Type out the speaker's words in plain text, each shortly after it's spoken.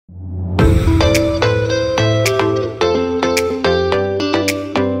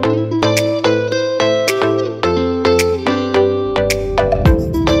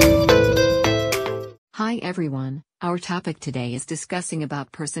everyone, our topic today is discussing about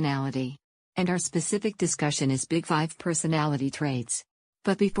personality. And our specific discussion is Big 5 personality traits.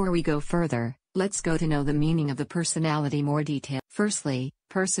 But before we go further, let's go to know the meaning of the personality more detail. Firstly,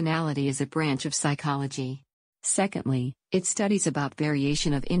 personality is a branch of psychology. Secondly, it studies about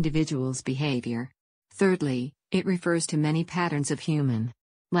variation of individuals' behavior. Thirdly, it refers to many patterns of human.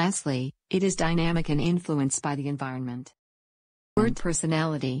 Lastly, it is dynamic and influenced by the environment. The word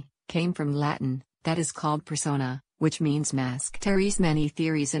personality came from Latin, that is called persona, which means mask. There is many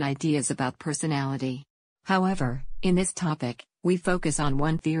theories and ideas about personality. However, in this topic, we focus on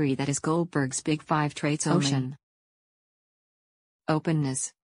one theory, that is Goldberg's Big 5 traits only.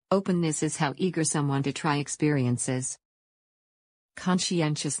 Openness. Openness is how eager someone to try experiences.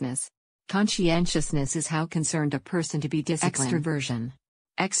 Conscientiousness. Conscientiousness is how concerned a person to be disciplined. Extroversion.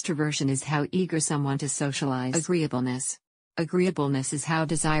 Extroversion is how eager someone to socialize. Agreeableness. Agreeableness is how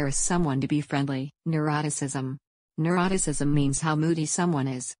desirous someone to be friendly. Neuroticism. Neuroticism means how moody someone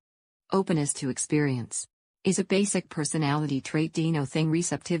is. Openness to experience is a basic personality trait denoting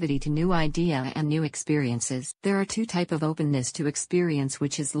receptivity to new idea and new experiences. There are two types of openness to experience,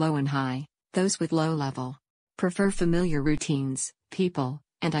 which is low and high. Those with low level prefer familiar routines, people,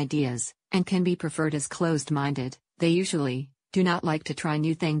 and ideas, and can be preferred as closed-minded. They usually do not like to try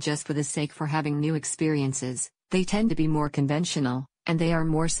new things just for the sake for having new experiences. They tend to be more conventional, and they are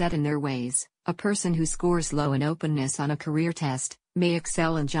more set in their ways. A person who scores low in openness on a career test may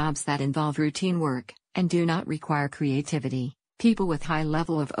excel in jobs that involve routine work and do not require creativity. People with high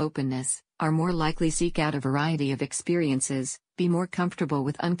level of openness are more likely seek out a variety of experiences, be more comfortable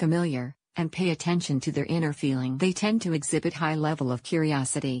with unfamiliar, and pay attention to their inner feeling. They tend to exhibit high level of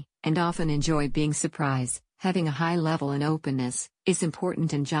curiosity and often enjoy being surprised. Having a high level in openness is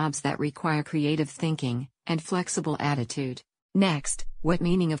important in jobs that require creative thinking and flexible attitude. Next, what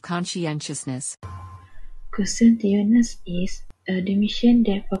meaning of conscientiousness? Conscientiousness is a dimension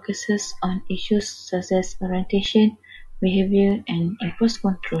that focuses on issues such as orientation, behavior, and impulse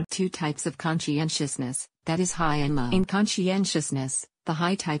control. Two types of conscientiousness, that is high and low. In conscientiousness, the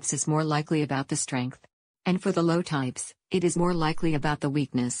high types is more likely about the strength. And for the low types, it is more likely about the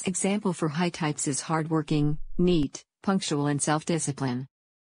weakness. Example for high types is hardworking, neat, punctual, and self-discipline.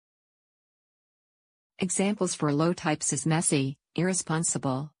 Examples for low types is messy,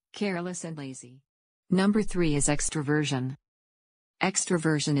 irresponsible, careless, and lazy. Number 3 is extroversion.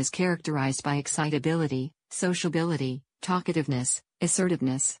 Extroversion is characterized by excitability, sociability, talkativeness,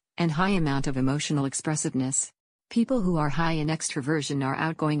 assertiveness, and high amount of emotional expressiveness. People who are high in extroversion are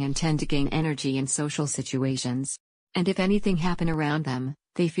outgoing and tend to gain energy in social situations. And if anything happen around them,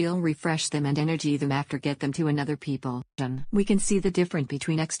 they feel refresh them and energy them after get them to another people. We can see the difference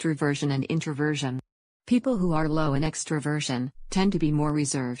between extroversion and introversion. People who are low in extroversion tend to be more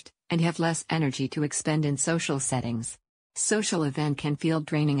reserved and have less energy to expend in social settings. Social event can feel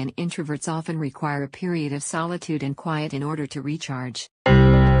draining, and introverts often require a period of solitude and quiet in order to recharge.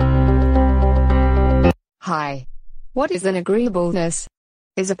 Hi. What is an agreeableness?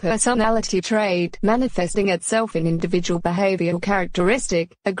 Is a personality trait manifesting itself in individual behavioral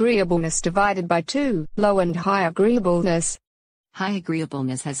characteristic. Agreeableness divided by 2, low and high agreeableness. High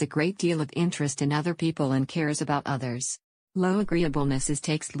agreeableness has a great deal of interest in other people and cares about others. Low agreeableness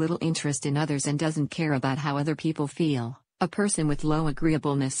takes little interest in others and doesn't care about how other people feel. A person with low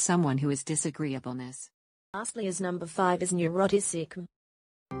agreeableness, someone who is disagreeableness. Lastly, as number 5 is neuroticism.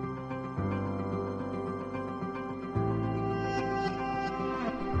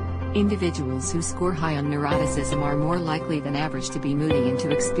 Individuals who score high on neuroticism are more likely than average to be moody and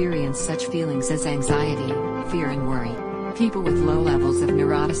to experience such feelings as anxiety, fear, and worry. People with low levels of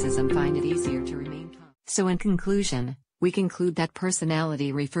neuroticism find it easier to remain calm. So in conclusion, we conclude that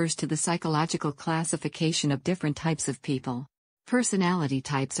personality refers to the psychological classification of different types of people. Personality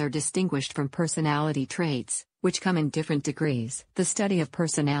types are distinguished from personality traits, which come in different degrees. The study of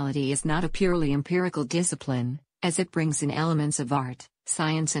personality is not a purely empirical discipline, as it brings in elements of art,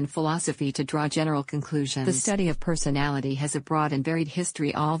 science, and philosophy to draw general conclusions. The study of personality has a broad and varied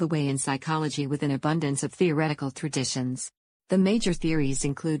history all the way in psychology with an abundance of theoretical traditions. The major theories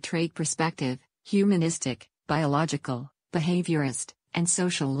include trait perspective, humanistic, biological, behaviorist, and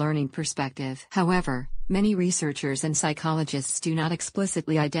social learning perspective. However, many researchers and psychologists do not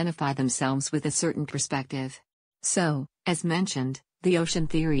explicitly identify themselves with a certain perspective. So, as mentioned, the ocean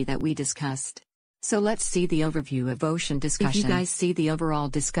theory that we discussed. So let's see the overview of ocean discussion. If you guys see the overall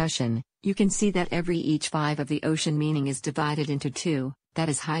discussion, you can see that each 5 of the ocean meaning is divided into 2, that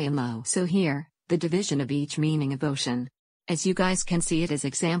is high and low. So here, the division of each meaning of ocean. As you guys can see it as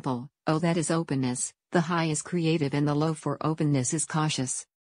example, O that is openness, the high is creative and the low for openness is cautious.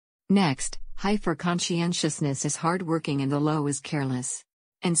 Next, High for conscientiousness is hardworking and the low is careless.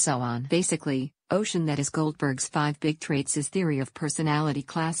 And so on. Basically, Ocean, that is Goldberg's 5 big traits, is theory of personality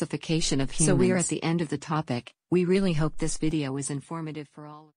classification of humans. So we are at the end of the topic. We really hope this video is informative for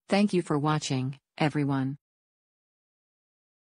all. Thank you for watching, everyone.